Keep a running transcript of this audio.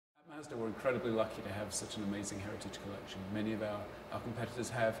Mazda, we're incredibly lucky to have such an amazing heritage collection. Many of our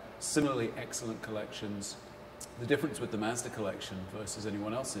competitors have similarly excellent collections. The difference with the Mazda collection versus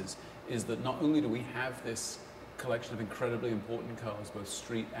anyone else's is that not only do we have this collection of incredibly important cars, both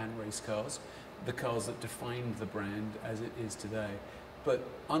street and race cars, the cars that defined the brand as it is today, but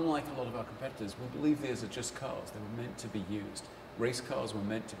unlike a lot of our competitors, we believe these are just cars. They were meant to be used. Race cars were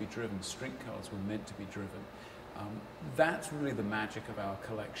meant to be driven. Street cars were meant to be driven. That's really the magic of our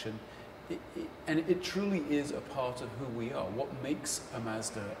collection. And it truly is a part of who we are. What makes a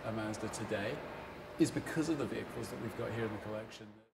Mazda today is because of the vehicles that we've got here in the collection.